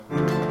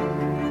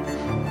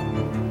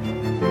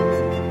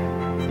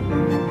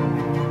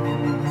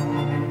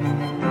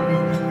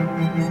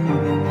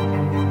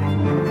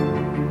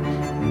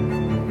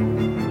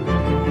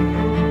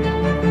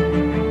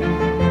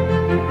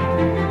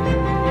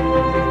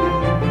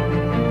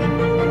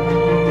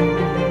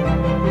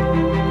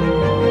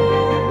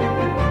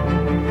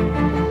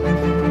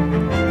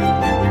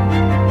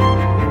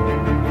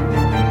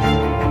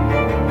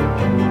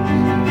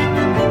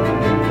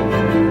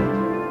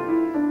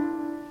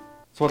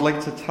So I'd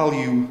like to tell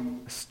you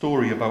a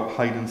story about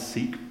hide and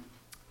seek.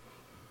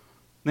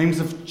 Names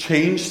have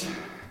changed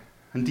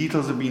and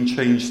details have been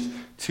changed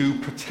to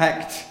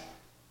protect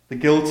the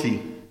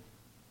guilty.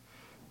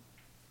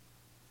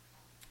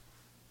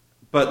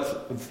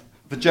 But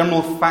the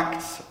general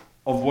facts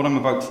of what I'm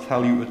about to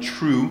tell you are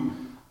true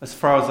as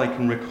far as I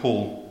can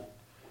recall.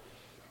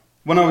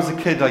 When I was a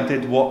kid, I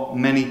did what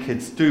many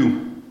kids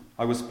do.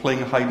 I was playing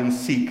hide and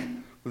seek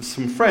with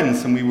some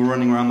friends and we were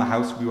running around the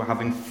house, we were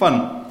having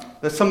fun.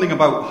 There's something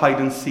about hide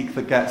and seek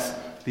that gets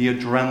the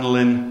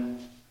adrenaline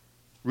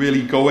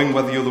really going,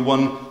 whether you're the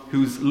one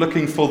who's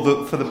looking for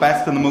the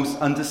best and the most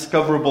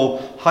undiscoverable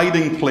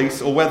hiding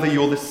place, or whether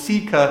you're the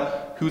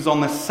seeker who's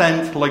on the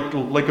scent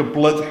like a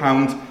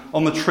bloodhound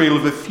on the trail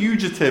of a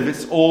fugitive.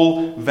 It's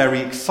all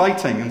very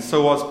exciting. And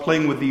so I was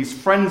playing with these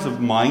friends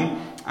of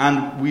mine,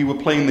 and we were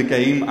playing the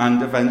game,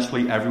 and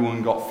eventually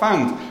everyone got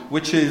found,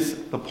 which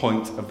is the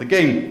point of the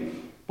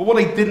game. But what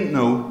I didn't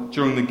know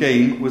during the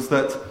game was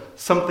that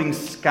something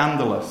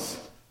scandalous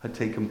had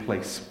taken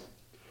place.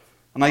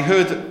 And I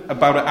heard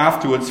about it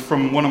afterwards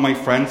from one of my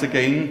friends.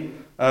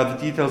 Again, the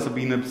details have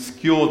been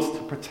obscured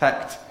to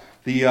protect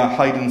the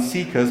hide and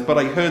seekers, but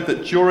I heard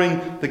that during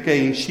the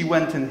game she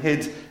went and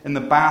hid in the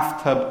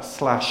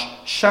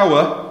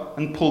bathtub/shower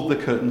and pulled the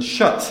curtain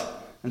shut.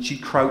 And she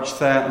crouched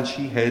there and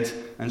she hid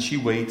and she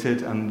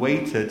waited and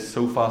waited.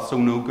 So far so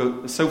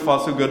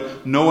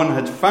good. No one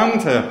had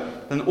found her.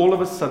 Then all of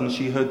a sudden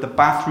she heard the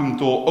bathroom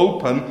door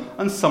open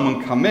and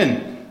someone come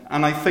in.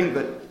 And I think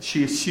that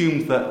she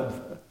assumed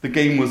that the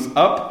game was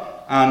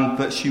up and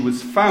that she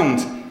was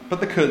found.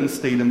 But the curtain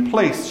stayed in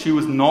place. She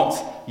was not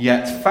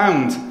yet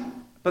found.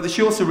 But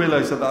she also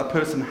realized that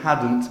person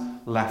hadn't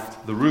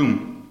left the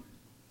room.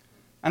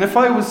 And if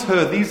I was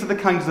her, these are the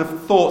kinds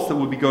of thoughts that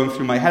would be going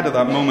through my head at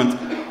that moment.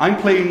 I'm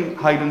playing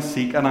hide and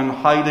seek and I'm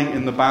hiding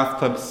in the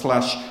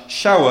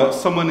bathtub/shower.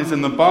 Someone is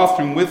in the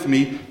bathroom with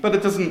me, but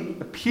it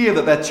doesn't appear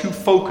that they're too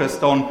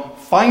focused on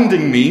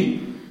finding me,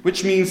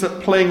 which means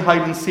that playing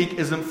hide and seek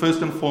isn't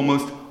first and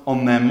foremost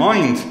on their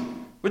mind,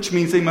 which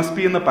means they must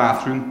be in the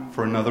bathroom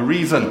for another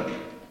reason.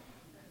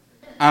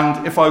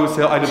 And if I was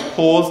here, I'd have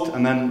paused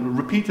and then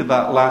repeated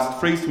that last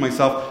phrase to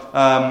myself,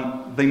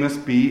 they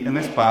must be in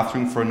this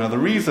bathroom for another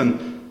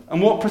reason.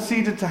 And what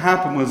proceeded to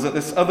happen was that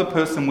this other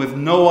person, with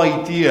no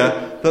idea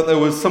that there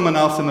was someone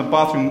else in the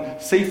bathroom,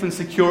 safe and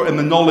secure in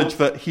the knowledge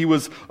that he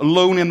was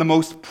alone in the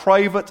most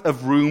private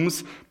of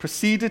rooms,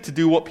 proceeded to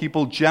do what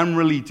people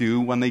generally do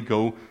when they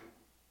go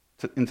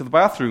into the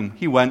bathroom.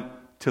 He went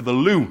to the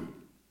loo.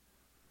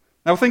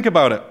 Now think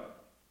about it.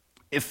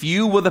 If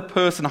you were the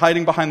person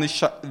hiding behind the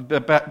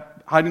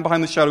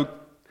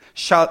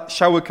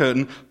shower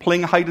curtain,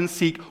 playing hide and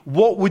seek,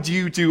 what would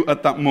you do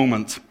at that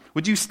moment?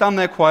 Would you stand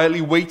there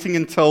quietly waiting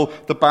until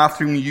the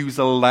bathroom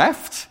user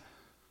left?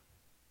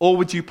 Or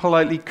would you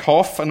politely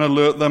cough and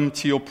alert them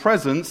to your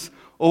presence?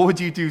 Or would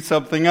you do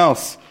something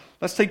else?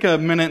 Let's take a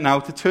minute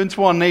now to turn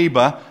to our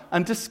neighbor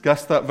and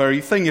discuss that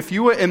very thing. If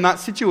you were in that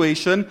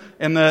situation,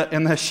 in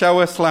the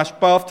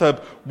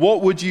shower/bathtub,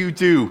 what would you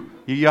do?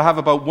 You have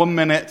about 1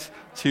 minute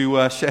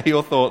to share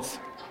your thoughts.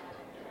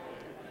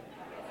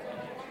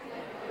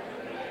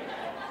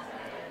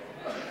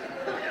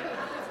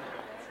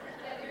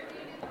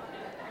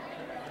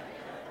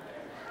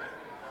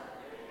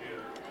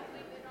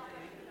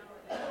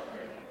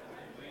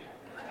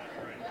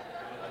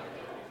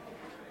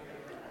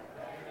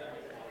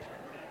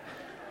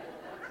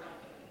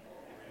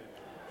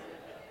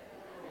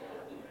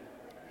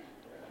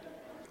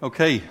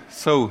 Okay,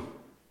 so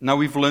now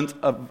we've learnt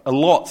a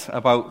lot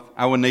about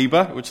our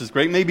neighbor, which is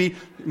great. Maybe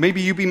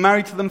you've been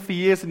married to them for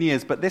years and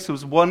years, but this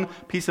was one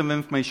piece of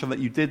information that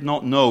you did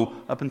not know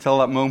up until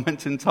that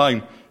moment in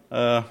time.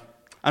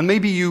 And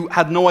maybe you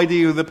had no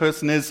idea who the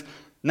person is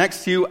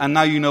next to you, and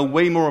now you know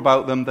way more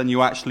about them than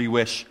you actually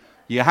wish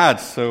you had.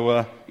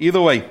 So either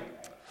way.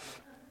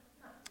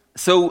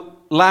 So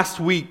last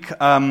week,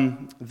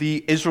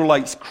 the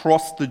Israelites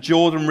crossed the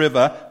Jordan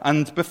River,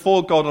 and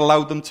before God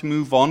allowed them to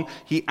move on,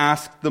 he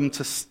asked them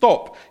to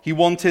stop. He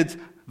wanted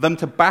them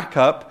to back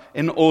up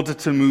in order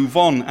to move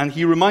on. And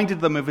he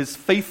reminded them of his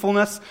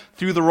faithfulness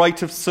through the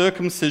rite of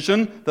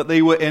circumcision, that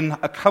they were in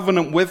a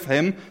covenant with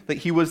him, that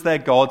he was their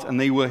God and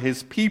they were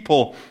his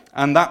people.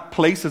 And that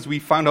place, as we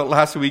found out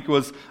last week,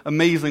 was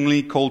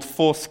amazingly called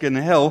Foreskin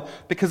Hill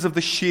because of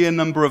the sheer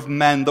number of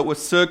men that were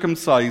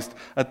circumcised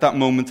at that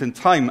moment in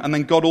time. And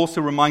then God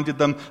also reminded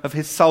them of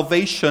his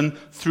salvation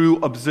through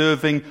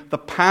observing the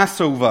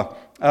Passover.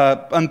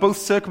 And both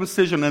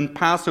circumcision and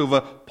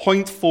Passover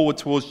point forward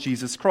towards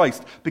Jesus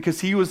Christ,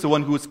 because he was the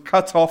one who was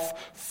cut off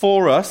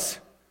for us,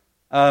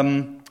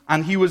 and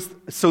he was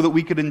so that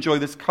we could enjoy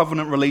this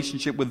covenant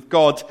relationship with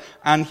God.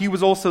 And he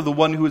was also the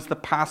one who was the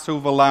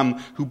Passover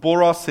lamb who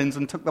bore our sins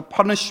and took the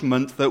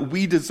punishment that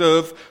we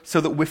deserve,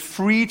 so that we're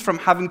freed from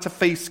having to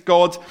face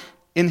God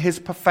in his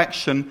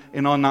perfection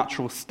in our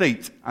natural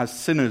state as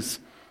sinners.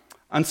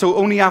 And so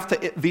only after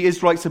the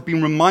Israelites had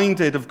been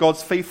reminded of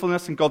God's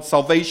faithfulness and God's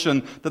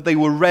salvation that they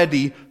were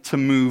ready to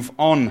move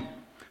on.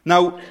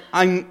 Now,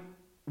 I'm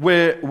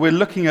we're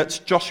looking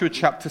at Joshua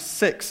chapter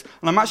 6,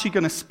 and I'm actually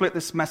going to split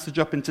this message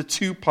up into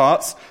two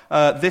parts.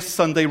 This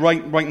Sunday,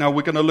 right now,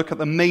 we're going to look at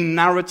the main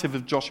narrative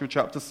of Joshua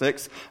chapter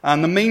 6,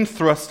 and the main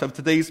thrust of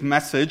today's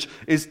message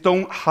is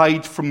don't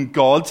hide from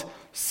God,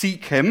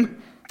 seek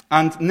Him.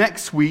 And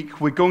next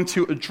week, we're going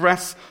to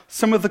address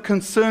some of the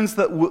concerns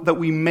that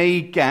we may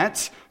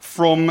get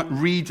from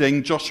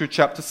reading Joshua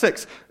chapter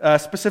 6,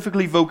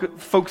 specifically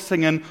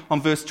focusing in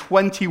on verse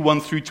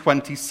 21 through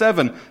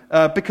 27,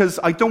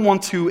 because I don't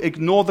want to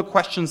ignore the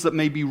questions that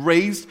may be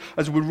raised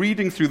as we're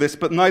reading through this,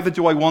 but neither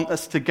do I want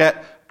us to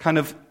get kind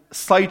of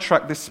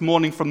sidetracked this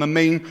morning from the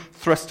main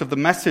thrust of the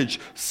message.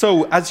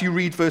 So, as you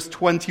read verse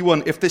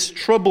 21, if this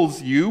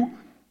troubles you,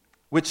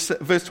 which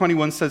verse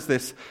 21 says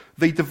this,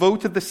 they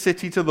devoted the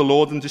city to the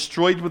Lord and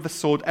destroyed with the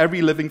sword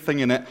every living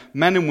thing in it,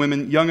 men and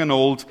women, young and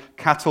old,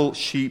 cattle,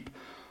 sheep,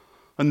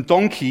 and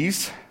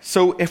donkeys.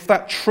 So if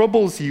that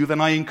troubles you,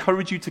 then I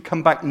encourage you to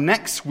come back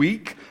next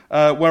week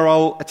where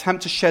I'll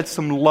attempt to shed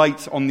some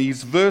light on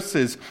these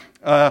verses.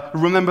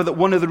 Remember that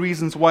one of the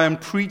reasons why I'm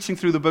preaching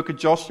through the book of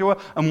Joshua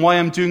and why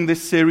I'm doing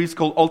this series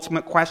called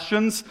Ultimate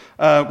Questions,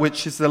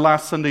 which is the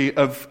last Sunday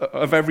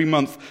of every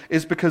month,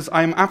 is because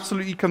I am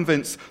absolutely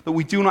convinced that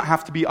we do not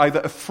have to be either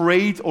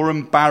afraid or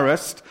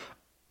embarrassed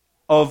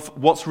of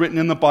what's written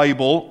in the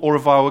Bible or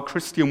of our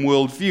Christian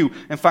worldview.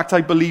 In fact,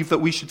 I believe that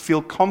we should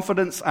feel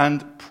confidence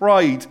and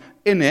pride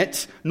in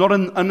it, not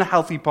an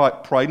unhealthy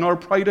pride, not a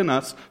pride in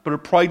us, but a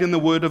pride in the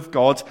Word of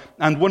God.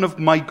 And one of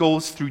my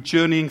goals through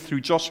journeying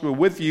through Joshua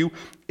with you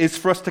is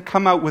for us to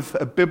come out with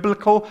a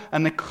biblical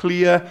and a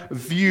clear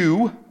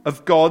view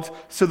of God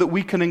so that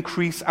we can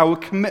increase our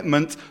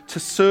commitment to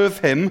serve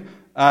Him,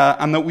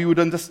 and that we would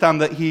understand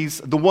that He's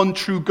the one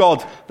true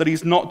God, that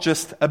He's not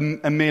just a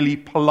merely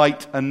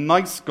polite and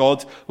nice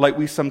God like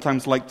we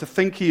sometimes like to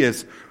think He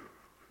is.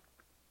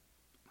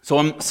 So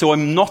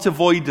I'm not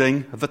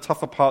avoiding the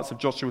tougher parts of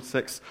Joshua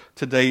 6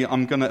 today.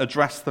 I'm going to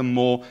address them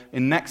more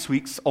in next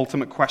week's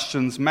Ultimate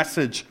Questions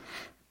message.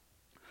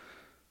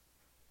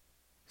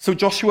 So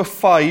Joshua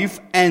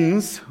 5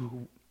 ends,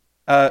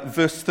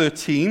 verse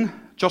 13.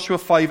 Joshua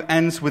 5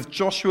 ends with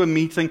Joshua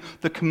meeting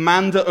the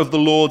commander of the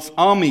Lord's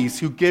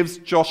armies, who gives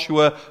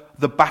Joshua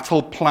the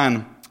battle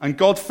plan. And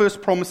God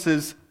first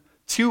promises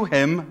to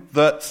him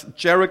that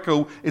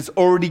Jericho is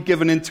already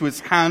given into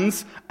his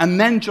hands, and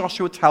then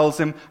Joshua tells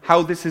him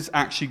how this is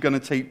actually going to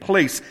take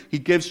place. He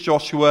gives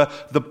Joshua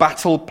the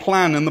battle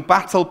plan, and the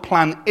battle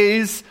plan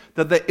is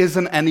that there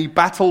isn't any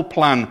battle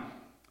plan.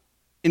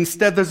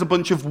 Instead, there's a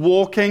bunch of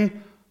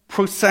walking,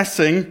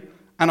 processing,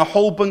 and a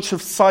whole bunch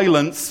of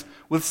silence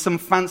with some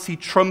fancy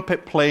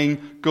trumpet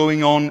playing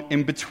going on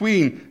in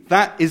between.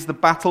 That is the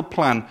battle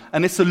plan,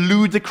 and it's a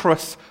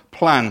ludicrous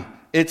plan.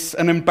 It's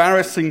an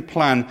embarrassing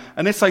plan.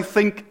 And it's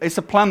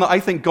a plan that I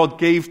think God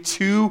gave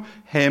to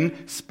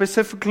him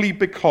specifically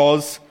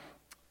because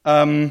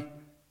it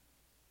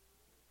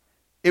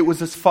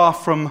was as far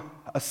from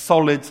a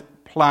solid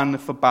plan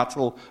for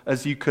battle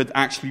as you could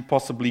actually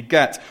possibly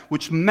get,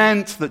 which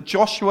meant that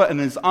Joshua and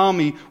his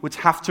army would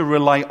have to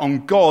rely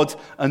on God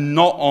and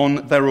not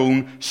on their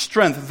own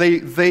strength.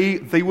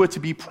 They were to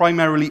be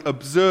primarily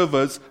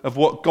observers of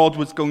what God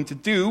was going to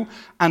do,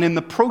 and in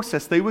the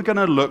process they were going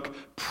to look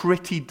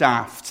pretty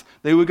daft.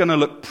 They were going to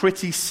look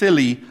pretty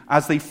silly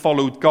as they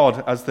followed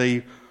God, as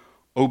they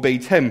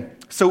obeyed Him.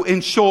 So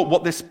in short,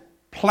 what this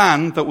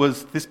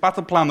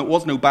battle plan that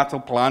was no battle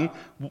plan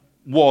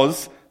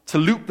was to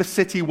loop the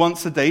city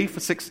once a day for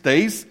 6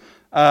 days.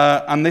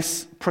 And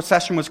this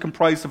procession was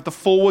comprised of the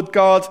forward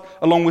guard,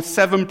 along with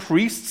 7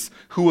 priests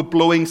who were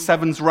blowing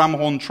 7 ram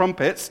horn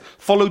trumpets,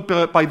 followed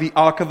by the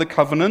Ark of the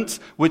Covenant,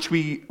 which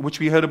we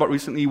heard about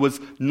recently was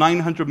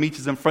 900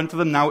 meters in front of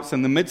them. Now it's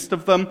in the midst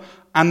of them.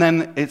 And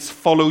then it's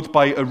followed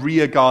by a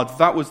rear guard.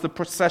 That was the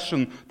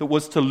procession that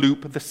was to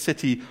loop the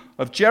city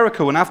of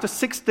Jericho. And after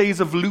 6 days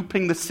of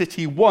looping the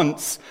city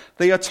once,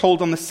 they are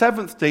told on the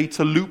 7th day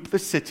to loop the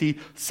city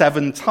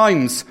 7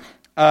 times.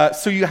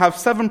 So you have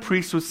 7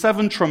 priests with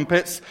 7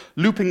 trumpets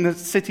looping the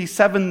city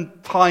 7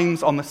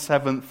 times on the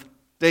 7th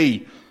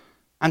day.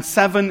 And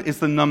 7 is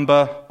the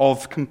number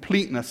of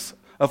completeness,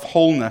 of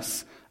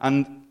wholeness.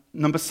 And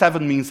number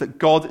 7 means that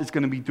God is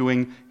going to be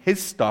doing His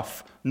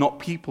stuff, not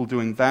people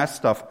doing their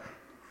stuff.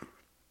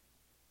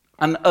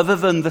 And other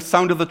than the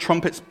sound of the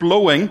trumpets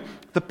blowing,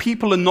 the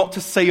people are not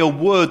to say a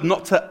word,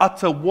 not to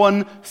utter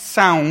one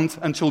sound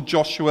until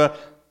Joshua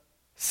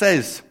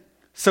says.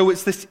 So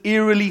it's this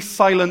eerily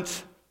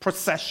silent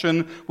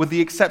procession, with the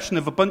exception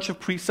of a bunch of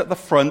priests at the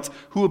front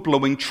who are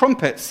blowing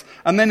trumpets.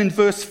 And then in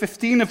verse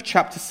 15 of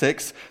chapter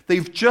 6,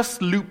 they've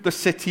just looped the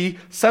city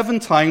 7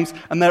 times,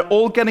 and they're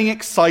all getting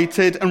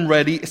excited and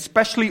ready,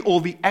 especially all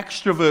the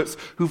extroverts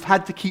who've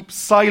had to keep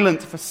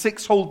silent for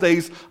 6 whole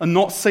days and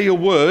not say a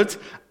word.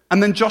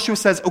 And then Joshua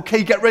says,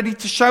 okay, get ready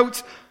to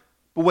shout.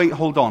 But wait,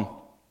 hold on.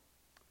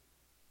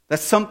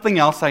 There's something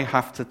else I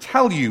have to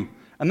tell you.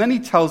 And then he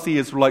tells the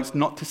Israelites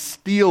not to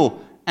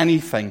steal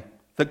anything,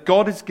 that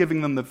God is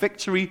giving them the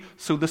victory,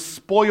 so the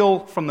spoil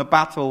from the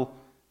battle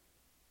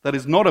that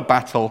is not a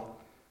battle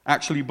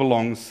actually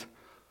belongs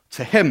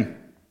to Him.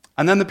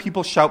 And then the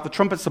people shout, the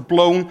trumpets are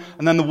blown,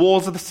 and then the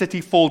walls of the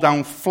city fall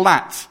down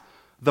flat.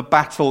 The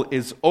battle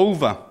is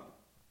over.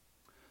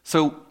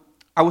 So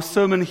our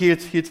sermon here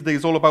today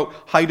is all about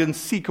hide and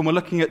seek, and we're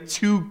looking at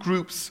two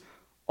groups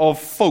of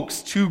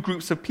folks, two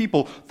groups of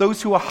people,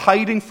 those who are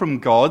hiding from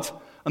God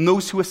and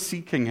those who are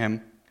seeking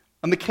him.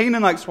 And the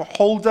Canaanites were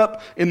holed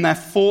up in their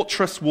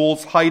fortress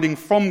walls hiding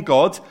from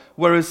God,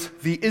 whereas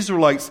the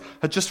Israelites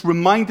had just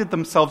reminded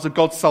themselves of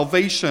God's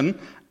salvation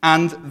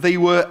and they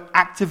were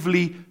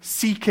actively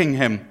seeking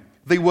him.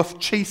 They were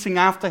chasing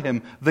after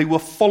him. They were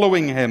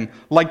following him.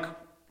 Like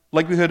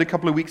we heard a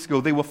couple of weeks ago,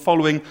 they were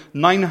following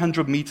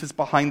 900 meters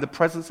behind the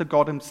presence of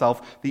God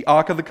himself, the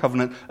Ark of the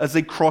Covenant, as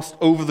they crossed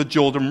over the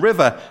Jordan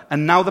River.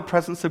 And now the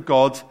presence of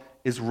God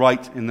is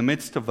right in the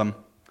midst of them.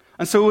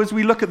 And so as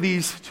we look at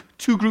these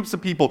two groups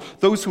of people,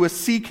 those who are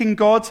seeking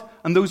God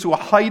and those who are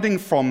hiding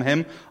from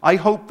him, I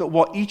hope that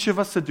what each of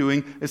us are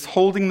doing is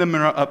holding the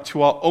mirror up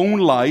to our own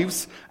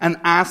lives and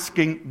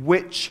asking,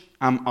 which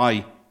am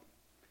I?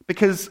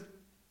 Because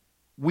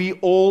we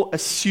all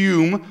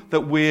assume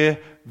that we're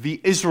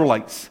the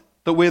Israelites,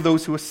 that we're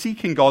those who are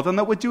seeking God and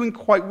that we're doing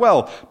quite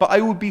well. But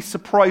I would be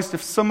surprised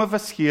if some of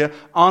us here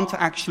aren't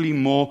actually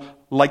more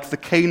like the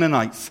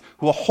Canaanites,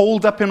 who are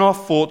holed up in our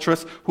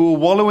fortress, who are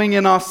wallowing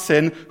in our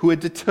sin, who are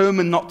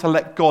determined not to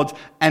let God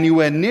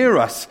anywhere near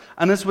us.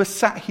 And as we're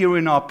sat here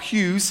in our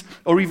pews,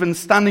 or even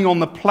standing on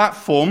the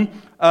platform,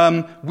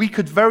 we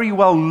could very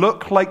well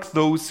look like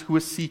those who are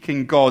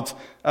seeking God.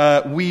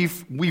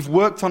 We've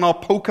worked on our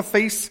poker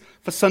face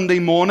for Sunday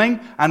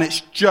morning, and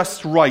it's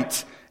just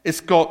right.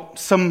 It's got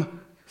some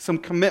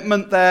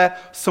commitment there,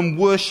 some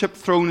worship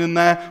thrown in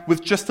there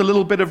with just a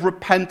little bit of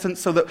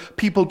repentance so that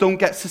people don't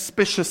get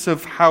suspicious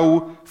of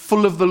how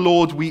full of the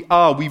Lord we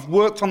are. We've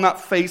worked on that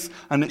face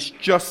and it's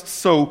just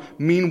so.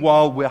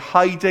 Meanwhile, we're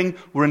hiding.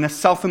 We're in a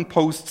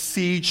self-imposed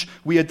siege.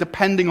 We are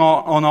depending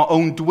on our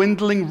own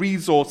dwindling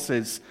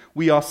resources.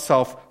 We are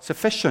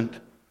self-sufficient.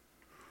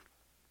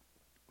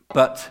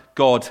 But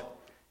God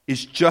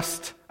is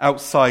just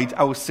outside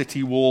our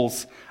city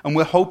walls, and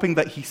we're hoping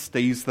that he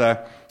stays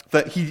there,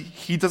 that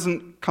he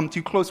doesn't come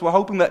too close. We're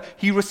hoping that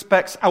he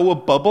respects our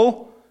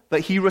bubble,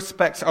 that he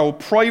respects our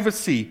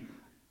privacy.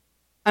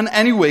 And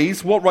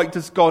anyways, what right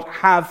does God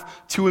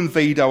have to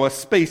invade our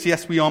space?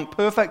 Yes, we aren't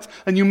perfect,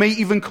 and you may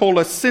even call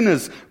us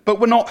sinners, but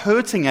we're not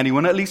hurting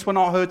anyone. At least we're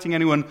not hurting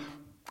anyone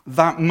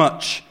that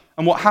much.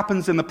 And what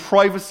happens in the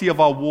privacy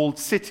of our walled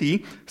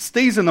city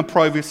stays in the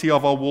privacy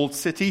of our walled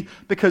city,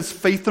 because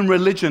faith and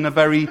religion are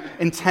very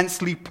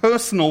intensely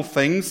personal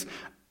things.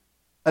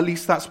 At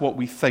least that's what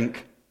we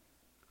think.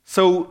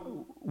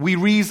 So we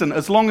reason,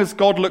 as long as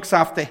God looks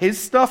after his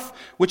stuff,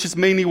 which is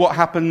mainly what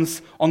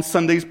happens on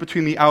Sundays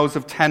between the hours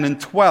of 10 and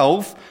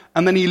 12,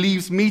 and then he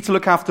leaves me to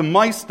look after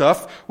my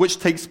stuff, which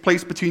takes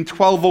place between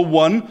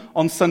 12:01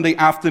 on Sunday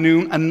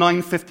afternoon and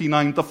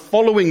 9:59 the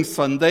following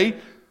Sunday,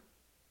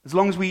 as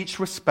long as we each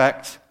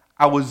respect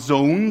our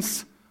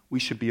zones, we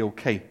should be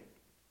okay.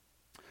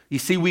 You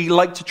see, we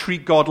like to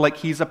treat God like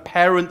he's a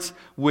parent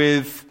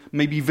with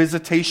maybe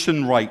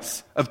visitation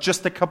rights of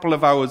just a couple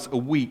of hours a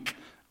week,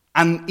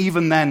 and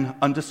even then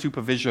under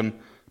supervision.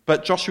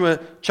 But Joshua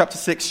chapter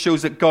 6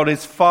 shows that God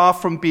is far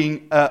from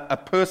being a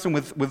person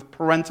with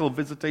parental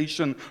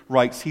visitation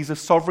rights. He's a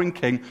sovereign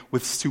king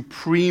with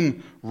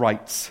supreme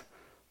rights.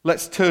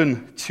 Let's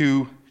turn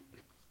to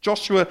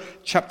Joshua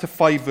chapter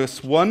 5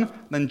 verse 1,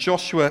 then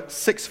Joshua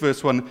 6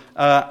 verse 1.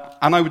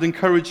 And I would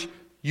encourage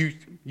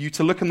you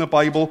to look in the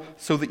Bible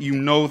so that you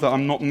know that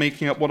I'm not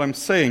making up what I'm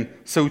saying.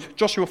 So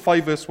Joshua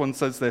 5 verse 1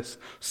 says this: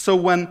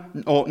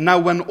 Now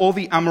when all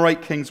the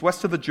Amorite kings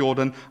west of the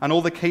Jordan and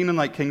all the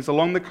Canaanite kings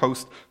along the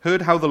coast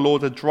heard how the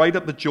Lord had dried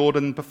up the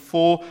Jordan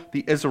before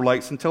the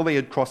Israelites until they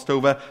had crossed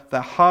over,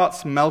 their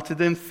hearts melted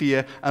in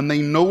fear, and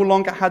they no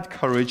longer had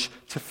courage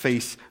to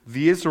face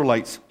the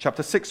Israelites.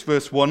 Chapter 6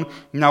 verse 1,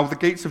 now the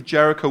gates of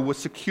Jericho were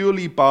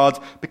securely barred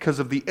because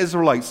of the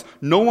Israelites.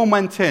 No one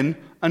went in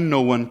and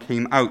no one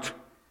came out.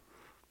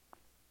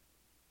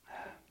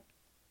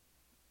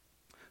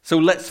 So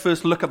let's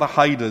first look at the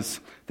hiders.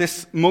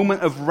 This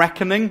moment of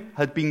reckoning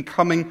had been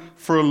coming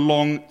for a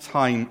long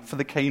time for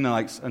the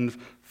Canaanites and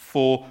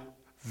for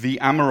the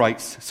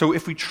Amorites. So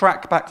if we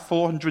track back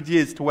 400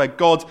 years to where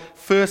God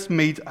first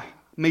made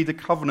a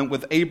covenant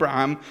with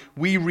Abraham,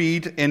 we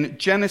read in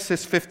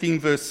Genesis 15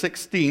 verse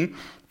 16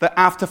 that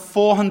after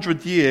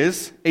 400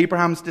 years,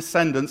 Abraham's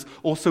descendants,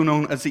 also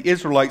known as the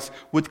Israelites,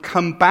 would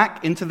come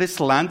back into this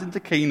land,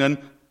 into Canaan,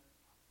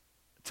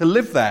 to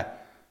live there.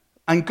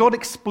 And God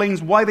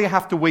explains why they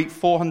have to wait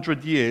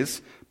 400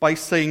 years by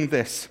saying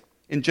this.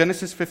 In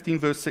Genesis 15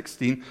 verse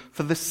 16,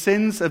 for the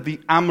sins of the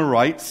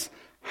Amorites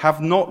have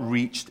not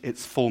reached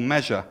its full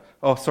measure.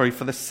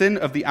 For the sin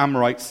of the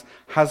Amorites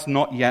has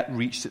not yet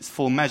reached its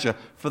full measure.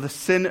 For the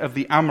sin of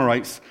the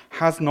Amorites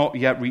has not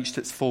yet reached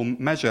its full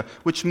measure,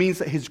 which means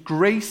that his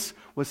grace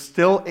was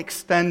still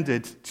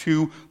extended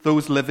to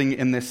those living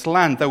in this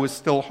land. There was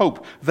still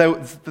hope.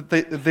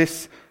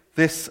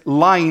 This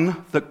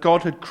line that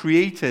God had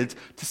created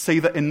to say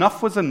that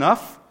enough was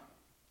enough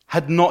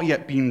had not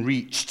yet been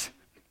reached.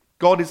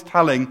 God is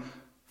telling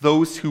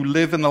those who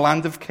live in the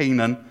land of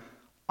Canaan,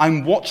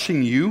 I'm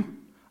watching you.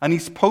 And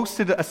he's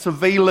posted a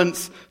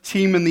surveillance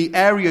team in the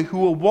area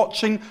who are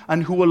watching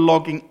and who are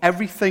logging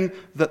everything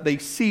that they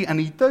see.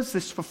 And he does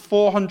this for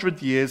 400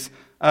 years.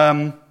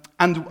 And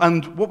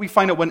what we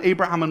find out when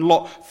Abraham and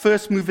Lot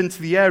first move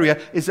into the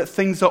area is that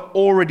things are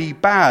already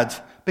bad,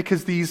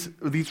 because these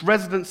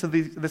residents of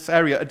this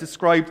area are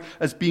described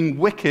as being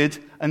wicked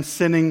and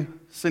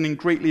sinning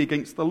greatly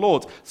against the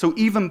Lord. So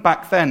even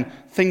back then,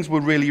 things were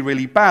really,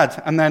 really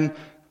bad. And then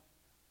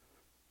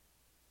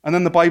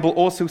the Bible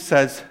also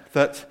says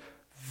that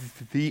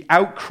the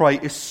outcry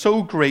is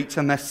so great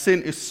and their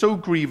sin is so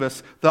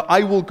grievous that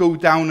I will go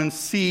down and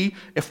see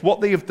if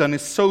what they have done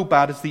is so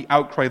bad as the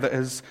outcry that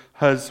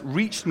has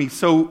reached me.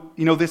 So,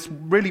 this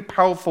really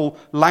powerful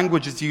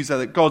language is used there,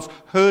 that God's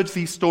heard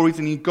these stories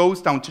and he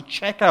goes down to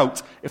check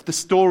out if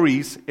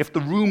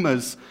the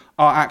rumors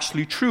are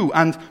actually true.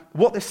 And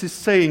what this is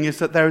saying is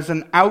that there is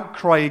an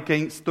outcry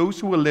against those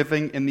who are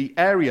living in the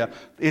area.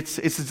 It's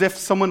as if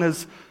someone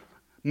has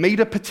made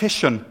a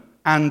petition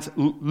and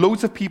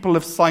loads of people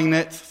have signed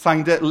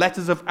it.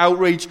 Letters of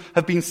outrage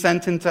have been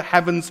sent into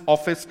heaven's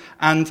office,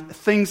 and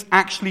things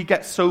actually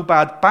get so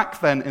bad back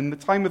then in the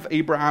time of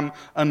Abraham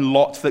and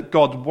Lot that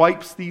God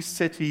wipes these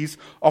cities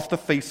off the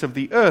face of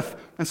the earth.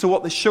 And so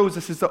what this shows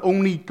us is that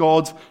only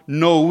God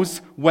knows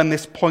when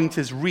this point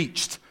is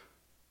reached.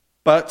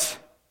 But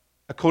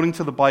according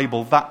to the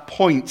Bible, that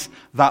point,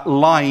 that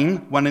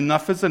line, when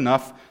enough is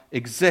enough,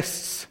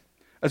 exists.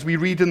 As we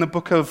read in the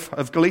book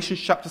of Galatians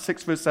chapter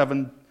 6, verse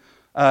 7,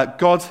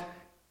 God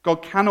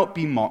cannot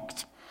be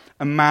mocked.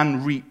 A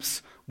man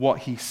reaps what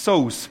he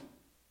sows.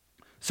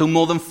 So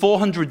more than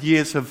 400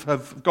 years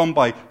have gone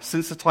by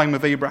since the time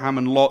of Abraham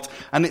and Lot,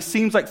 and it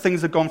seems like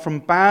things have gone from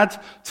bad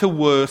to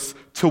worse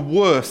to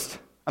worst,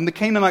 and the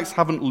Canaanites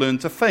haven't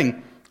learned a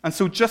thing. And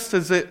so just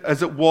as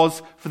it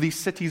was for these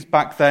cities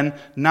back then,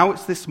 now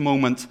it's this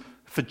moment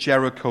for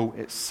Jericho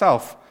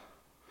itself.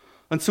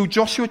 And so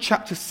Joshua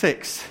chapter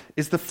 6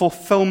 is the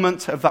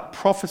fulfillment of that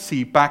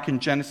prophecy back in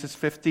Genesis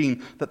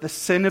 15, that the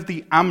sin of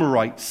the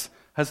Amorites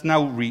has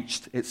now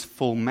reached its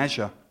full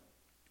measure.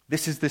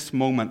 This is this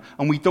moment,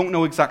 and we don't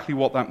know exactly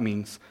what that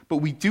means, but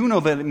we do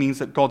know that it means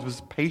that God was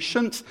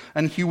patient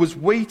and he was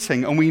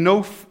waiting, and we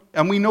know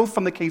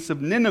from the case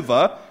of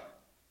Nineveh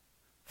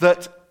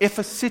that if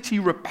a city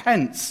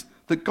repents,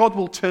 that God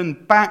will turn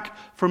back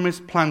from his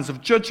plans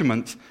of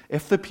judgment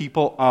if the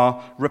people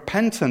are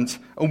repentant.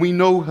 And we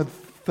know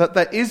that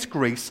there is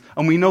grace,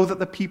 and we know that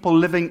the people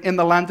living in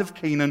the land of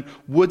Canaan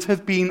would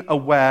have been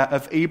aware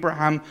of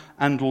Abraham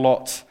and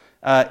Lot.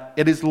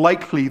 It is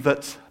likely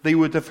that they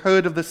would have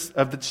heard of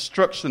the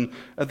destruction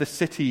of the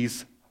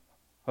cities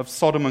of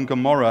Sodom and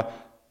Gomorrah,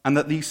 and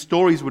that these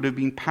stories would have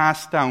been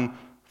passed down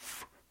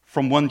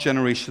from one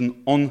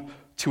generation on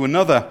to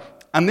another.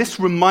 And this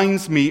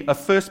reminds me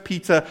of 2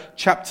 Peter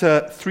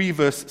chapter 3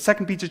 verse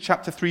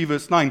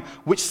 9,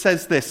 which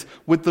says this: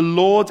 with the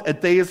Lord a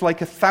day is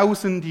like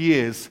 1,000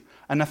 years,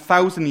 and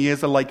 1,000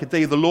 years are like a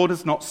day. The Lord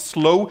is not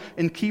slow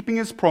in keeping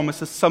his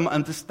promise, as some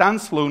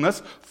understand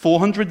slowness,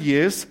 400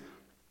 years.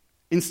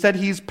 Instead,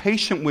 he is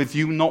patient with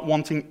you, not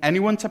wanting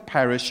anyone to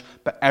perish,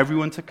 but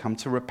everyone to come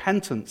to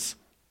repentance.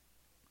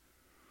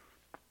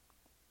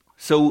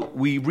 So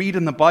we read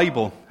in the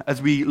Bible,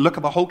 as we look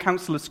at the whole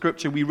counsel of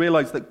Scripture, we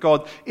realize that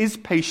God is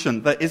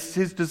patient, that it's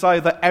his desire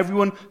that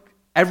everyone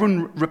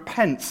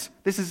repents.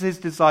 This is his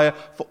desire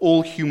for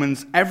all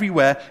humans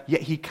everywhere,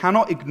 yet he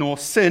cannot ignore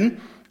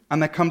sin,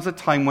 and there comes a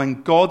time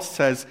when God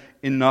says,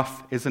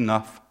 enough is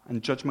enough,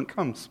 and judgment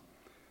comes.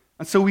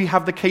 And so we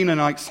have the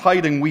Canaanites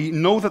hiding. We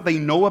know that they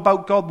know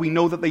about God. We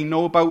know that they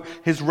know about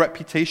his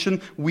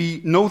reputation.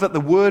 We know that the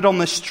word on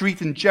the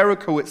street in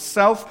Jericho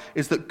itself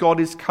is that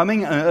God is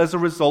coming, and as a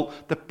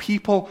result, the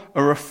people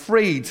are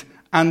afraid.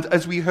 And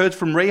as we heard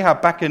from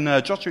Rahab back in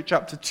Joshua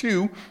chapter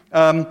 2,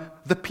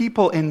 the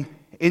people in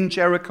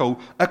Jericho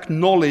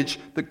acknowledge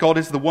that God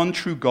is the one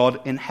true God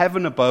in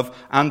heaven above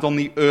and on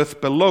the earth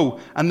below.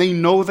 And they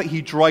know that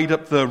he dried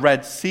up the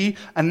Red Sea,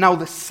 and now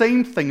the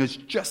same thing has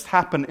just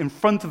happened in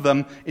front of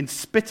them in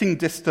spitting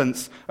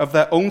distance of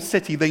their own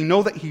city. They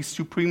know that he's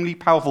supremely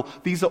powerful.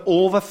 These are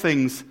all the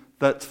things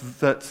that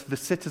the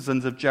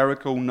citizens of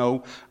Jericho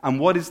know.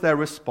 And what is their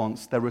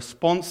response? Their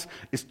response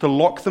is to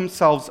lock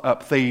themselves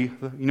up. They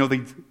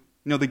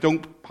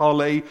don't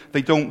parley,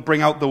 they don't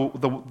bring out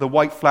the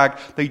white flag,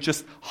 they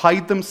just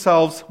hide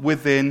themselves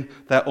within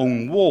their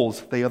own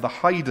walls. They are the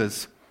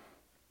hiders.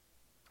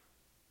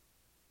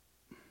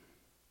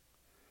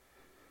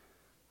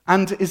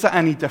 And is that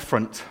any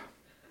different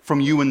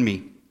from you and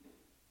me?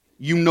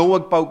 You know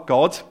about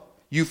God.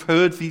 You've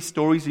heard these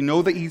stories. You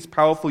know that he's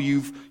powerful.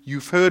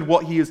 You've heard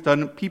what he has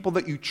done. People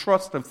that you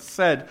trust have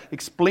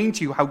explained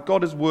to you how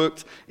God has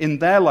worked in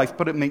their life,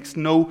 but it makes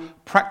no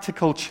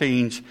practical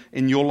change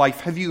in your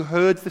life. Have you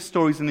heard the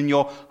stories, and in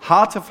your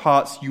heart of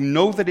hearts, you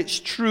know that it's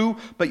true,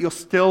 but you're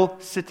still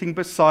sitting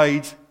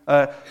behind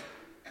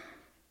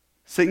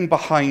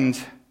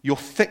your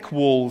thick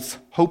walls,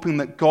 hoping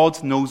that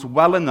God knows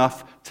well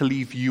enough to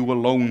leave you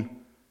alone?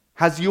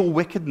 Has your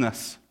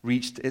wickedness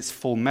reached its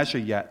full measure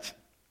yet?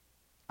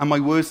 And my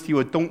words to you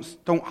are,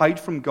 don't hide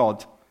from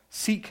God.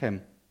 Seek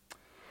him.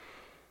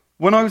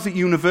 When I was at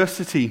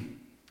university,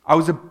 I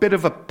was a bit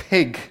of a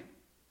pig.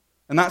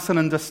 And that's an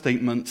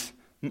understatement.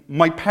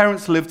 My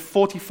parents lived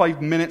 45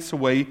 minutes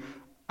away,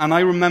 and I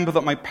remember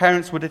that my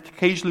parents would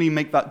occasionally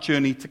make that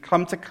journey to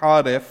come to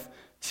Cardiff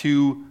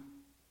to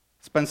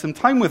spend some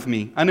time with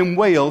me. And in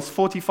Wales,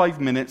 45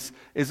 minutes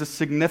is a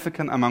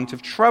significant amount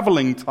of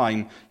travelling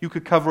time. You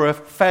could cover a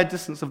fair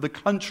distance of the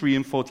country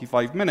in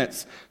 45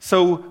 minutes.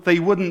 So they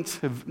wouldn't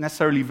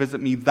necessarily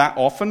visit me that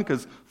often,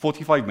 because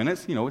 45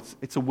 minutes,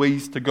 it's a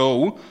ways to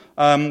go.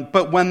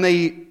 But when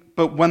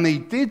they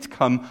did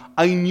come,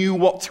 I knew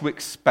what to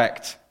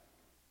expect.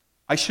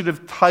 I should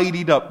have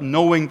tidied up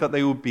knowing that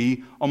they would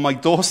be on my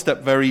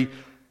doorstep very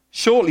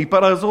shortly,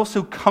 but I was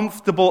also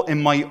comfortable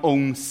in my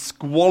own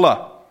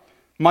squalor.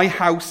 My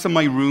house and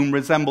my room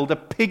resembled a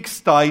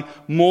pigsty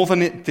more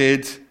than it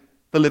did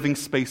the living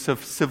space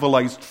of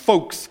civilized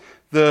folks.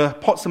 The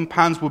pots and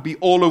pans would be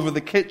all over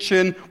the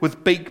kitchen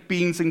with baked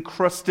beans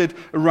encrusted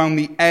around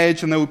the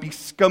edge, and there would be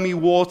scummy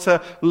water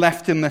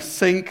left in the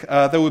sink.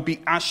 There would be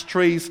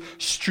ashtrays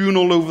strewn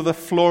all over the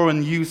floor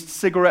and used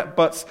cigarette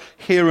butts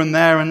here and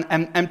there, and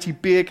empty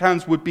beer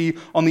cans would be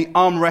on the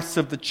armrests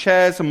of the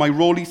chairs, and my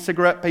rolly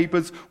cigarette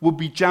papers would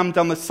be jammed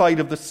down the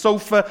side of the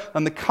sofa,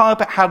 and the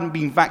carpet hadn't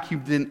been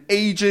vacuumed in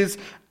ages,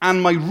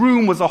 and my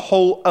room was a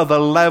whole other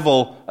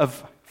level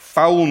of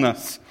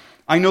foulness.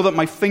 I know that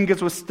my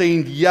fingers were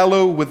stained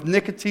yellow with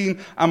nicotine,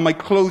 and my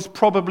clothes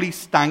probably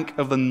stank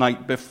of the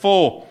night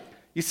before.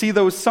 You see,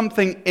 there was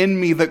something in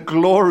me that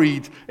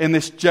gloried in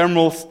this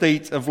general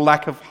state of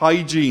lack of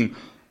hygiene.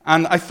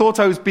 And I thought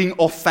I was being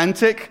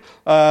authentic.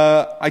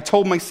 I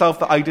told myself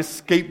that I'd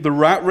escaped the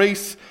rat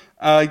race.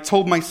 I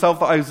told myself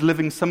that I was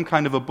living some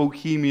kind of a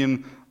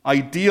bohemian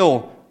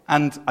ideal,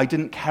 and I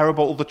didn't care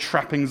about all the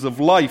trappings of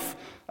life.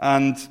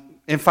 And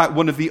in fact,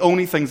 one of the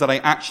only things that I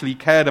actually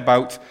cared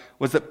about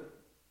was that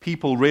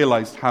people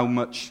realized how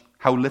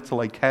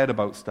little I cared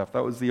about stuff.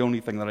 That was the only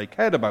thing that I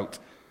cared about.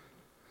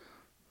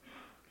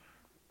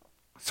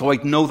 So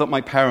I'd know that my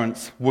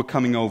parents were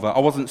coming over. I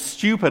wasn't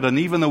stupid, and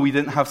even though we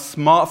didn't have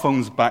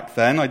smartphones back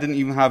then, I didn't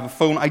even have a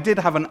phone, I did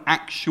have an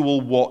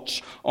actual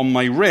watch on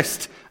my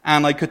wrist,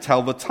 and I could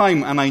tell the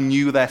time, and I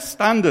knew their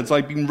standards.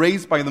 I'd been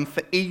raised by them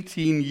for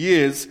 18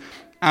 years,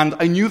 and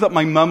I knew that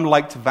my mum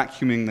liked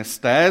vacuuming the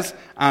stairs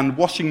and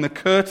washing the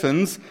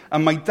curtains,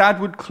 and my dad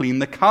would clean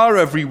the car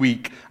every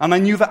week. And I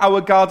knew that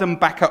our garden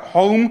back at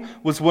home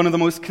was one of the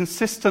most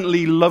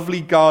consistently lovely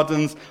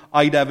gardens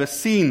I'd ever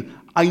seen.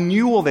 I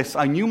knew all this.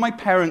 I knew my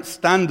parents'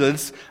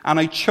 standards,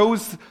 and I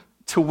chose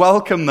to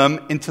welcome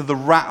them into the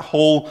rat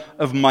hole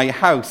of my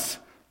house.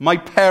 My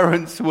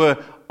parents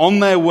were on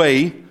their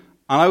way, and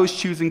I was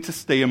choosing to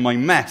stay in my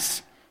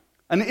mess.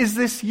 And is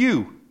this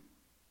you?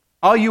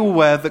 Are you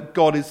aware that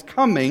God is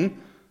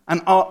coming,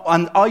 and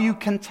are you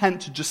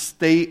content to just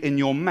stay in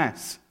your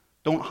mess?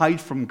 Don't hide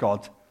from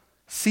God.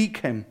 Seek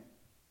him.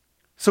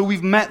 So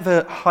we've met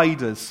the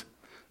hiders.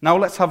 Now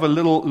let's have a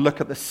little look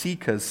at the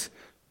seekers.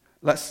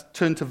 Let's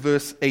turn to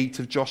verse 8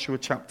 of Joshua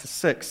chapter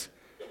 6,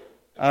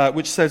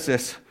 which says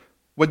this.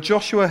 When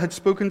Joshua had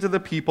spoken to the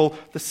people,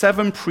 the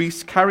 7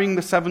 priests carrying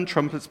the 7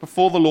 trumpets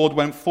before the Lord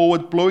went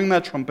forward, blowing their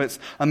trumpets,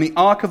 and the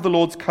ark of the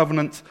Lord's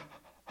covenant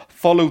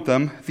followed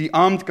them. The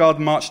armed guard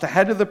marched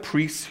ahead of the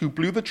priests who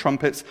blew the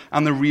trumpets,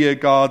 and the rear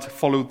guard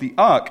followed the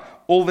ark.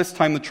 All this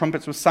time the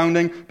trumpets were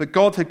sounding, but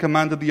God had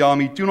commanded the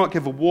army, do not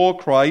give a war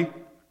cry,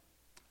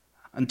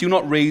 and do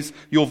not raise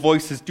your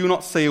voices. Do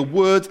not say a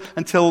word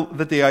until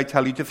the day I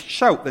tell you to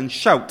shout. Then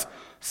shout.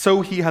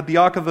 So he had the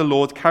ark of the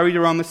Lord carried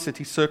around the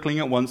city, circling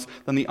it once.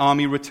 Then the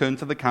army returned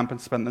to the camp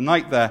and spent the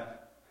night there.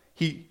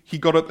 He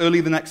got up early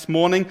the next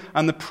morning,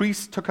 and the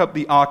priests took up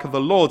the ark of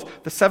the Lord.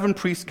 The 7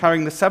 priests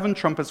carrying the 7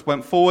 trumpets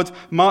went forward,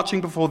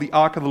 marching before the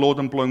ark of the Lord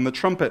and blowing the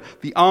trumpet.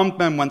 The armed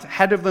men went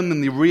ahead of them,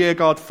 and the rear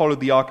guard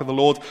followed the ark of the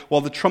Lord, while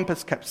the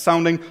trumpets kept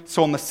sounding.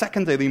 So on the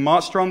second day they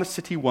marched around the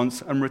city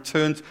once and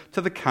returned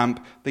to the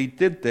camp. They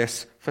did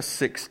this for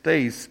 6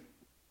 days.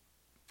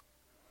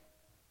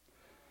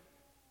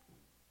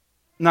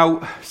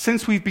 Now,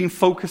 since we've been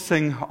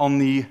focusing on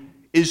the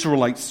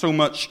Israelites so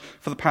much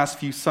for the past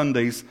few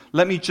Sundays,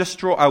 let me just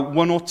draw out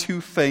 1 or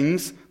 2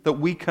 things that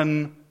we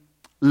can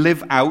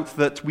live out,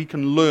 that we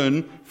can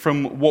learn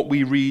from what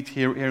we read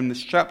here in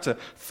this chapter.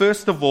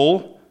 First of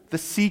all, the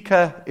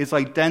seeker is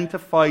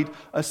identified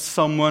as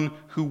someone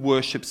who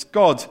worships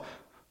God.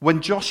 When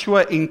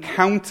Joshua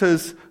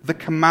encounters the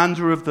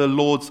commander of the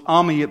Lord's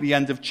army at the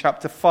end of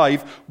chapter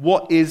 5,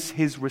 what is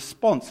his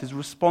response? His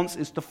response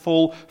is to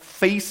fall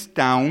face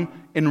down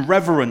in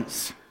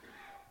reverence.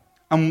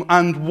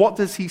 And what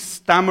does he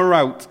stammer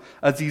out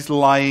as he's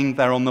lying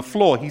there on the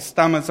floor? He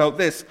stammers out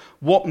this: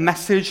 what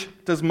message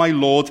does my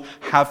Lord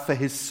have for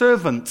his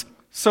servant?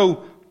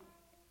 So,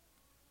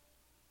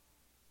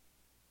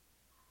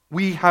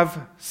 we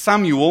have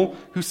Samuel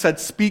who said,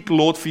 speak,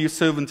 Lord, for your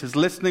servant is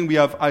listening. We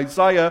have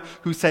Isaiah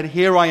who said,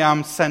 here I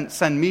am,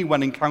 send me,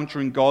 when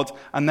encountering God.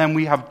 And then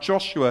we have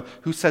Joshua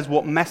who says,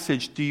 what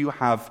message do you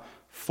have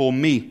for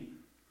me?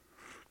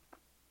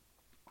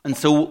 And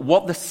so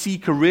what the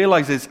seeker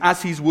realizes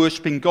as he's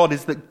worshipping God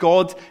is that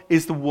God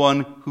is the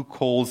one who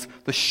calls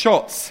the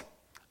shots.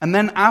 And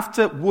then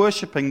after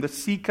worshipping, the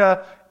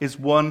seeker is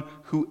one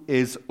who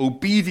is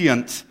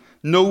obedient.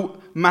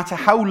 No matter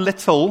how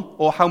little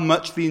or how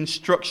much the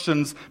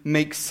instructions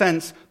make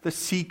sense, the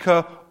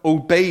seeker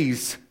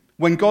obeys.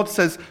 When God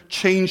says,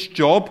 change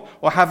job,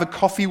 or have a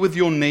coffee with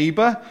your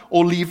neighbor,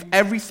 or leave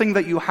everything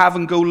that you have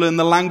and go learn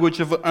the language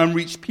of an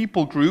unreached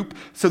people group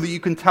so that you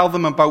can tell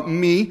them about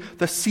me,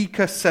 the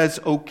seeker says,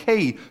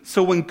 okay.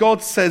 So when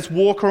God says,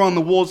 walk around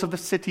the walls of the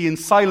city in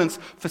silence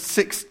for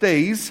 6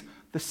 days,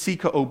 the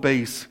seeker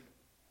obeys.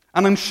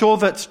 And I'm sure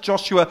that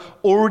Joshua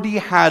already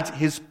had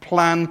his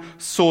plan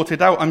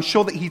sorted out. I'm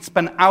sure that he'd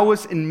spent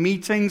hours in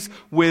meetings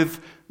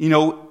with,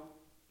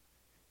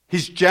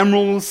 his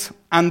generals,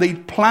 and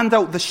they'd planned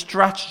out the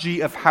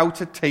strategy of how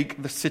to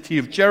take the city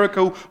of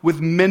Jericho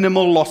with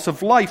minimal loss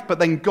of life. But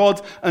then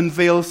God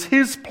unveils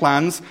his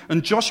plans,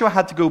 and Joshua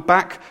had to go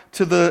back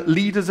to the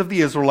leaders of the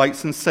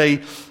Israelites and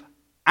say,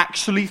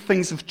 actually,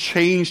 things have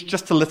changed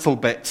just a little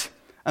bit.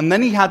 And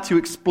then he had to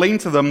explain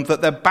to them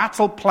that their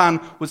battle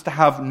plan was to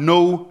have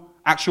no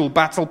actual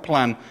battle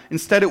plan.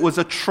 Instead, it was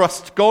a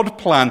trust God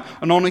plan.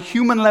 And on a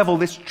human level,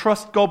 this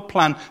trust God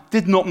plan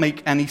did not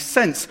make any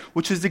sense,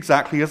 which is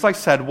exactly, as I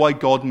said, why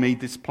God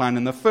made this plan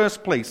in the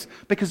first place.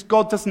 Because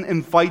God doesn't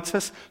invite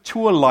us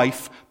to a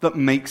life that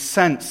makes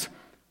sense.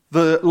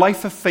 The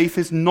life of faith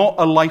is not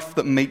a life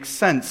that makes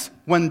sense.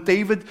 When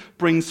David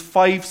brings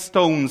 5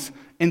 stones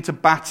into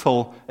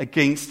battle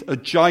against a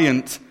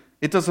giant,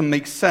 it doesn't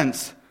make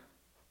sense.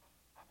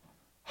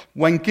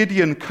 When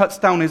Gideon cuts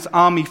down his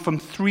army from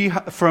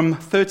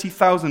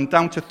 30,000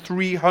 down to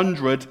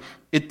 300,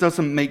 it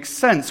doesn't make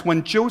sense.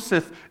 When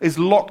Joseph is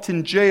locked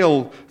in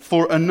jail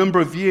for a number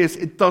of years,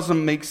 it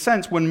doesn't make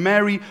sense. When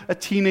Mary, a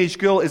teenage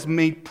girl, is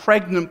made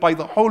pregnant by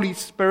the Holy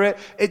Spirit,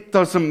 it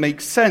doesn't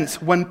make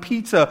sense. When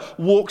Peter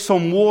walks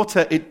on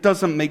water, it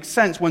doesn't make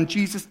sense. When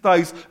Jesus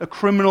dies a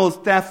criminal's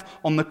death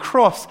on the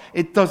cross,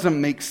 it doesn't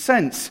make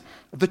sense.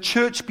 The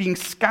church being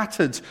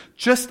scattered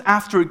just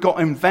after it got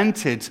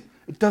invented,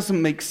 it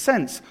doesn't make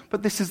sense,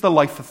 but this is the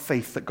life of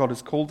faith that God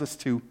has called us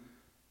to.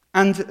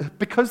 And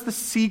because the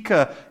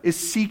seeker is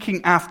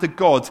seeking after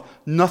God,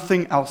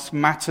 nothing else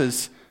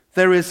matters.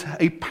 There is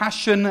a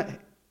passion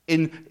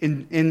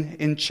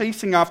in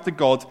chasing after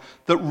God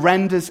that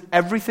renders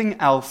everything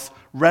else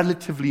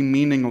relatively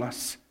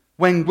meaningless.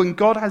 When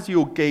God has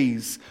your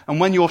gaze, and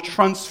when you're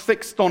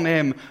transfixed on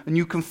him, and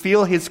you can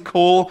feel his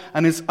call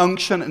and his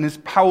unction and his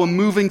power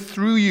moving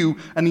through you,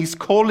 and he's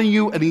calling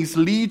you and he's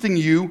leading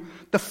you,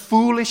 the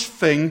foolish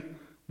thing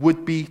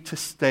would be to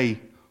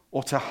stay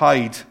or to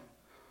hide.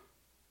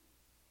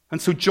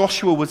 And so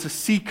Joshua was a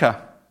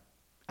seeker,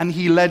 and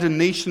he led a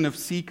nation of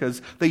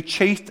seekers. They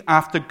chased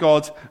after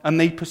God, and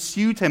they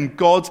pursued him.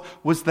 God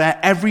was their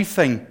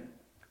everything.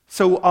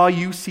 So are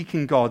you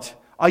seeking God?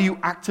 Are you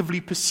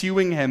actively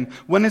pursuing him?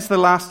 When is the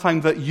last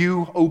time that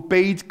you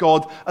obeyed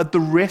God at the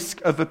risk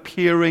of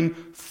appearing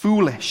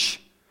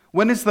foolish?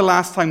 When is the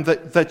last time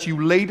that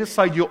you laid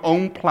aside your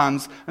own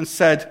plans and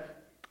said,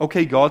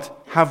 okay, God,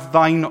 have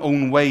thine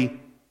own way?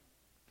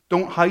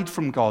 Don't hide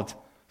from God.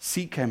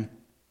 Seek him.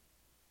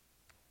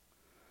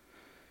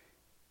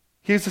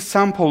 Here's a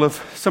sample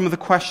of some of the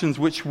questions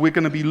which we're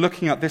going to be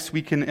looking at this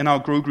week in our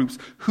grow groups.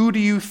 Who do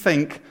you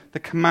think the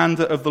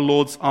commander of the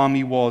Lord's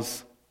army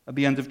was at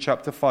the end of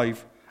chapter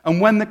 5? And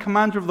when the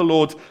commander of the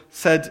Lord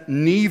said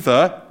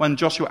neither, when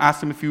Joshua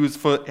asked him if he was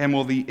for him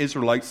or the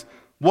Israelites,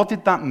 what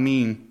did that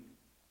mean?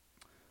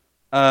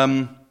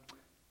 How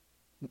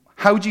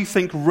do you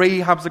think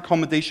Rahab's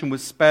accommodation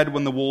was spared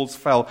when the walls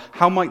fell?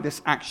 How might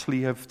this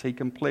actually have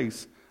taken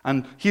place?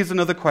 And here's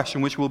another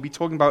question which we'll be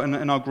talking about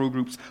in our grow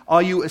groups.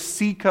 Are you a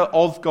seeker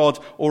of God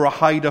or a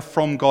hider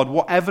from God?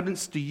 What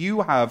evidence do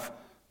you have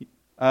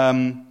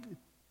to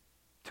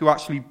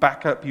actually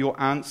back up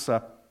your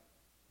answer?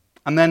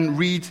 And then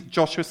read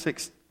Joshua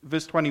 6,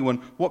 verse 21.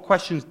 What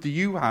questions do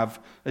you have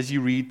as you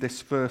read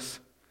this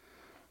verse?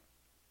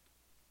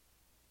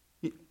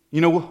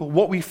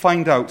 What we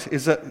find out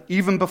is that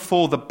even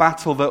before the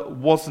battle that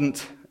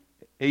wasn't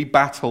a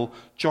battle,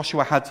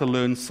 Joshua had to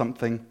learn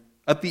something.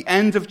 At the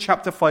end of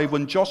chapter 5,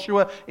 when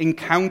Joshua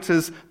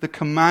encounters the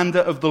commander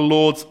of the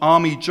Lord's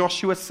army,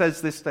 Joshua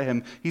says this to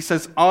him. He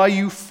says, are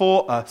you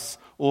for us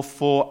or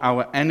for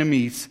our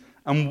enemies?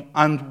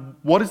 And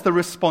what is the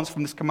response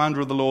from this commander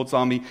of the Lord's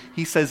army?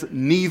 He says,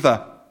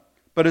 neither.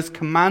 But as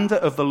commander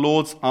of the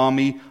Lord's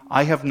army,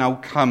 I have now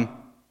come.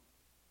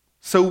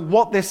 So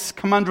what this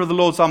commander of the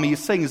Lord's army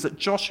is saying is that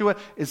Joshua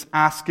is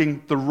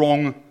asking the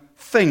wrong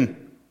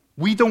thing.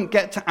 We don't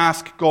get to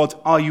ask God,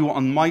 are you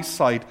on my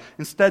side?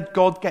 Instead,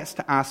 God gets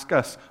to ask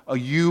us, are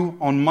you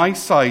on my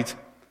side?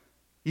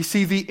 You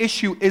see, the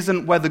issue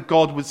isn't whether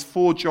God was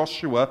for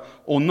Joshua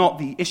or not.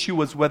 The issue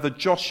was whether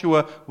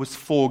Joshua was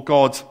for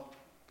God.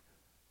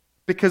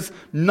 Because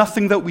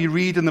nothing that we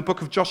read in the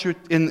book of Joshua,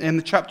 in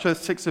the chapter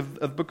 6 of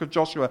the book of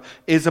Joshua,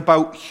 is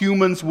about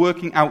humans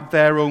working out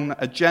their own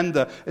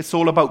agenda. It's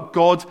all about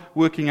God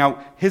working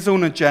out his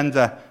own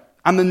agenda.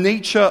 And the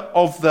nature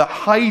of the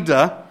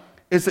hider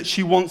is that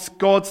she wants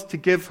God to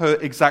give her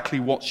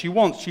exactly what she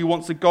wants. She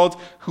wants a God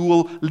who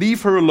will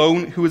leave her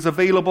alone, who is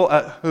available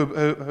at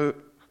her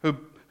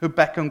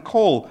beck and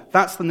call.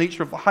 That's the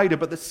nature of the hider.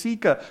 But the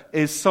seeker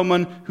is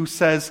someone who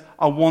says,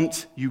 I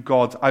want you,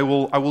 God. I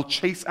will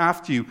chase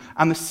after you.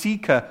 And the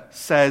seeker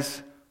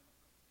says,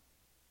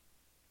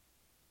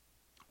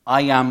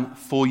 I am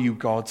for you,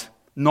 God,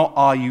 not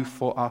are you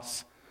for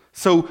us.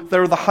 So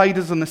there are the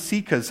hiders and the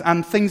seekers,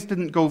 and things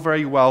didn't go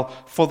very well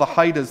for the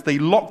hiders. They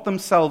locked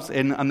themselves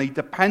in and they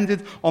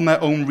depended on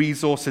their own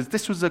resources.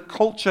 This was a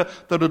culture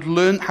that had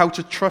learned how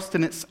to trust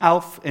in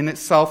itself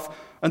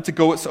and to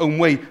go its own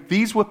way.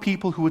 These were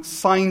people who had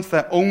signed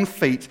their own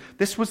fate.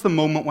 This was the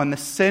moment when the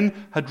sin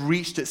had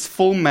reached its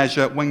full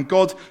measure, when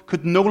God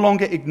could no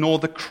longer ignore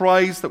the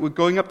cries that were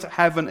going up to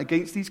heaven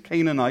against these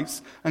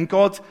Canaanites, and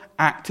God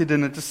acted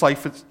in a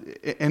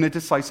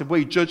decisive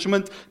way.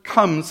 Judgment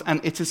comes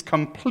and it is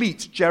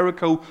complete.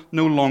 Jericho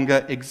no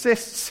longer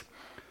exists.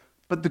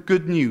 But the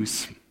good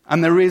news,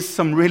 and there is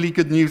some really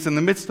good news in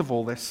the midst of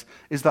all this,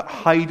 is that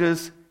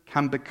hiders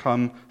can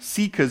become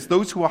seekers.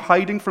 Those who are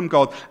hiding from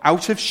God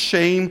out of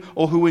shame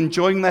or who are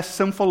enjoying their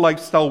sinful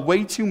lifestyle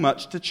way too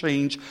much to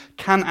change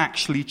can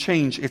actually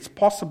change. It's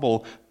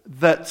possible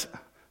that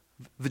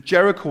the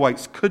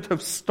Jerichoites could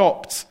have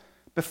stopped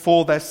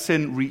before their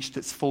sin reached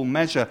its full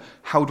measure.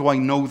 How do I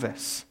know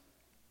this?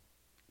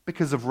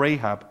 Because of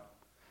Rahab.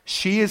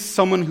 She is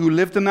someone who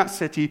lived in that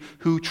city,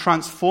 who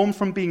transformed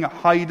from being a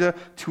hider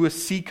to a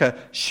seeker.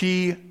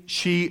 She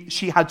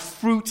had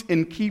fruit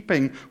in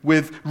keeping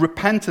with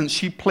repentance.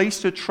 She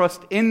placed her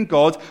trust in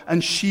God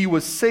and she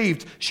was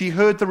saved. She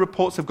heard the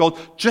reports of God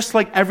just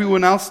like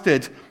everyone else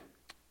did.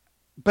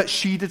 But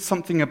she did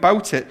something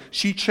about it.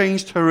 She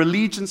changed her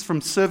allegiance from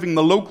serving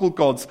the local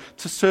gods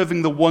to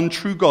serving the one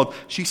true God.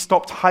 She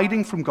stopped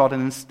hiding from God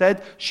and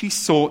instead she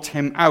sought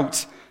him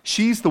out.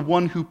 She's the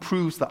one who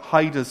proves that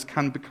hiders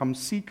can become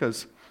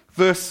seekers.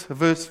 Verse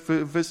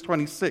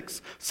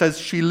 26 says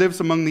she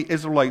lives among the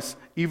Israelites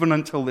even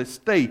until this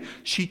day.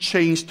 She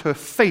changed her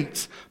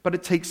fate, but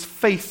it takes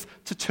faith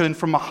to turn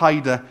from a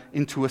hider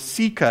into a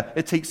seeker.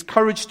 It takes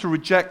courage to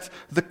reject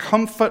the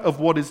comfort of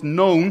what is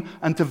known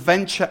and to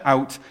venture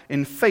out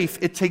in faith.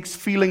 It takes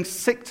feeling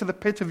sick to the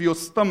pit of your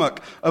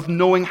stomach of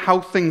knowing how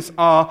things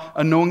are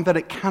and knowing that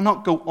it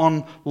cannot go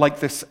on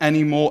like this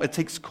anymore. It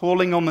takes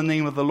calling on the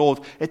name of the Lord.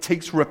 It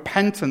takes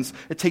repentance.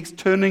 It takes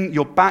turning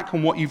your back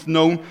on what you've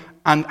known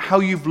and how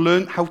you've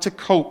learned how to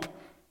cope.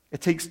 It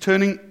takes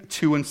turning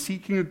to and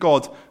seeking a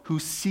God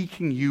who's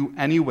seeking you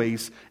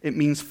anyways. It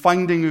means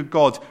finding a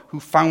God who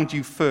found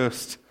you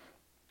first.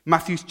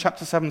 Matthew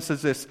chapter 7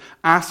 says this,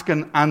 ask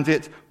and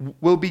it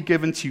will be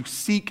given to you.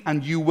 Seek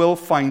and you will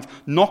find.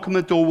 Knock and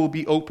the door will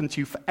be open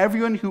to you. For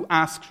everyone who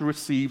asks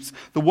receives.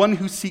 The one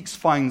who seeks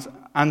finds.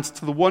 And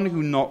to the one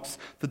who knocks,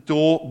 the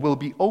door will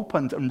be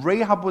opened. And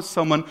Rahab was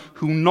someone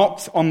who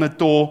knocked on the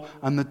door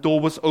and the door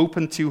was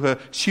opened to her.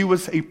 She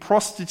was a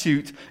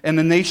prostitute in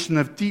a nation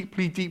of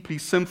deeply, deeply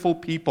sinful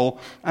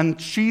people.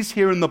 And she's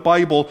here in the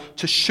Bible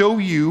to show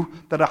you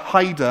that a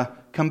hider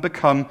can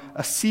become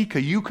a seeker.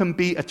 You can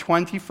be a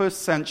 21st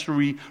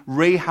century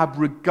Rahab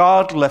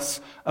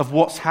regardless of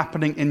what's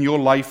happening in your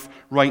life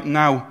right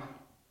now.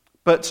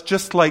 But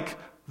just like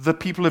the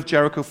people of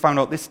Jericho found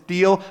out, this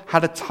deal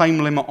had a time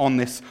limit on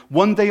this.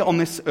 One day on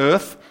this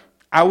earth,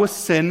 our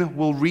sin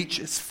will reach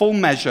its full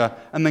measure,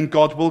 and then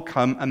God will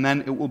come, and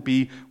then it will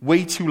be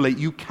way too late.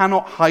 You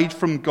cannot hide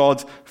from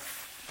God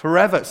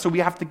forever. So we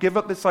have to give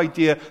up this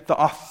idea that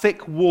our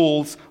thick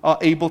walls are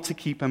able to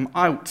keep him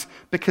out,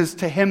 because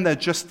to him they're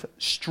just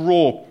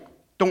straw.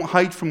 Don't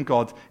hide from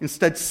God.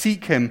 Instead,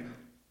 seek him.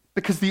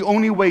 Because the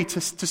only way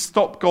to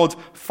stop God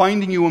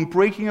finding you and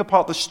breaking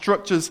apart the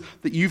structures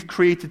that you've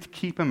created to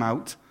keep him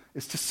out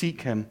is to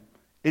seek him.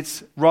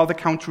 It's rather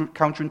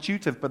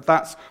counterintuitive, but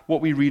that's what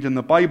we read in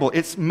the Bible.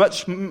 It's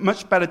much,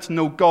 much better to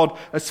know God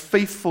as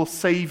faithful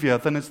Savior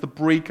than as the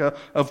breaker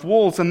of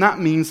walls. And that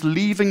means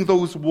leaving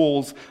those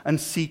walls and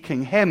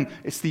seeking him.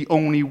 It's the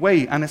only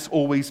way, and it's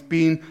always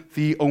been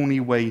the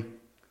only way.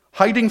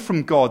 Hiding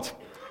from God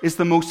is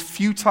the most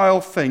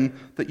futile thing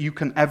that you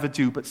can ever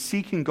do, but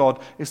seeking God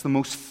is the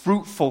most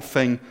fruitful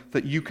thing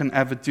that you can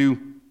ever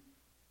do.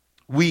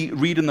 We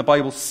read in the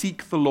Bible,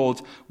 seek the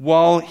Lord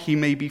while he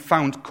may be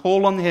found.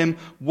 Call on him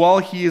while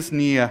he is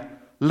near.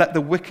 Let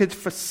the wicked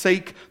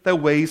forsake their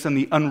ways and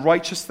the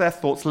unrighteous their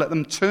thoughts. Let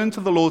them turn to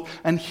the Lord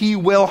and he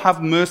will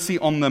have mercy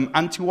on them,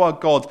 and to our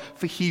God,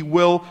 for he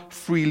will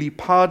freely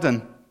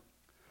pardon.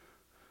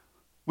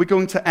 We're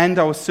going to end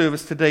our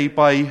service today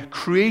by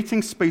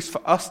creating space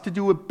for us to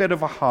do a bit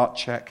of a heart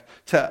check,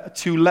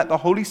 to let the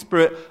Holy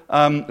Spirit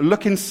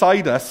look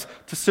inside us,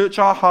 to search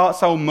our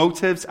hearts, our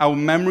motives, our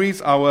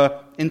memories,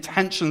 our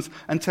intentions,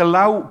 and to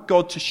allow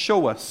God to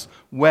show us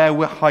where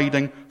we're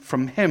hiding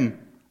from him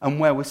and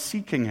where we're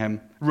seeking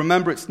him.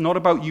 Remember, it's not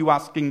about you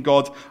asking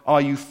God,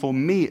 are you for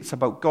me? It's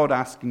about God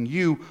asking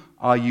you,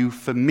 are you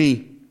for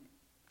me?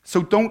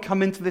 So don't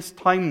come into this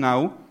time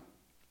now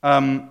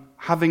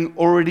having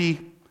already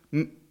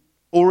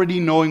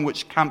knowing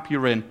which camp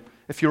you're in.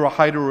 If you're a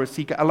hider or a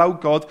seeker, allow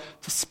God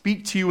to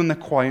speak to you in the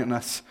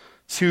quietness,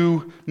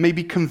 to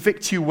maybe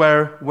convict you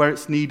where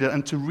it's needed,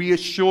 and to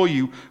reassure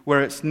you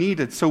where it's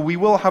needed. So we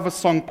will have a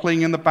song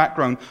playing in the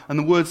background, and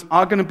the words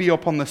are going to be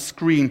up on the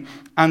screen.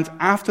 And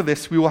after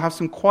this, we will have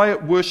some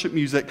quiet worship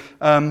music,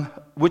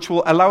 which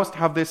will allow us to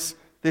have this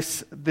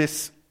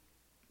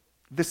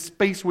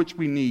space which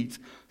we need.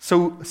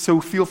 So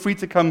feel free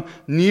to come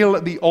kneel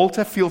at the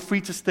altar. Feel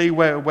free to stay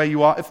where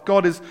you are. If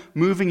God is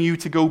moving you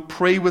to go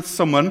pray with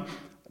someone,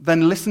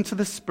 then listen to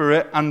the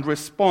Spirit and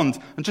respond.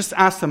 And just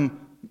ask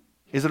them,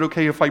 is it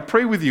okay if I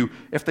pray with you?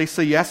 If they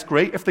say yes,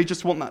 great. If they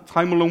just want that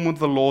time alone with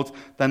the Lord,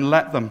 then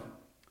let them.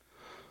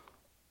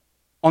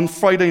 On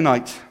Friday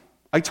night,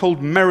 I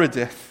told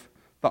Meredith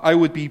that I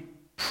would be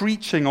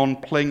preaching on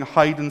playing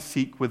hide and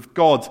seek with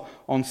God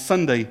on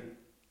Sunday.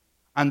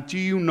 And do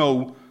you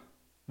know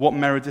what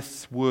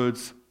Meredith's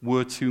words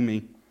were to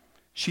me?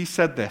 She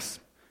said this: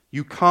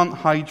 you can't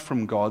hide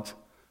from God,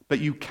 but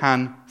you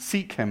can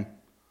seek him.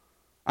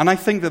 And I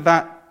think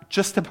that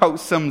just about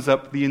sums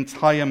up the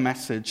entire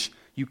message.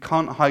 You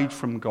can't hide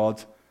from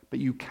God, but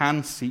you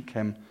can seek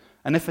him.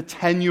 And if a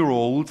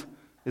 10-year-old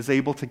is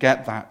able to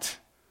get that,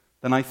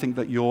 then I think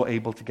that you're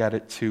able to get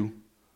it too.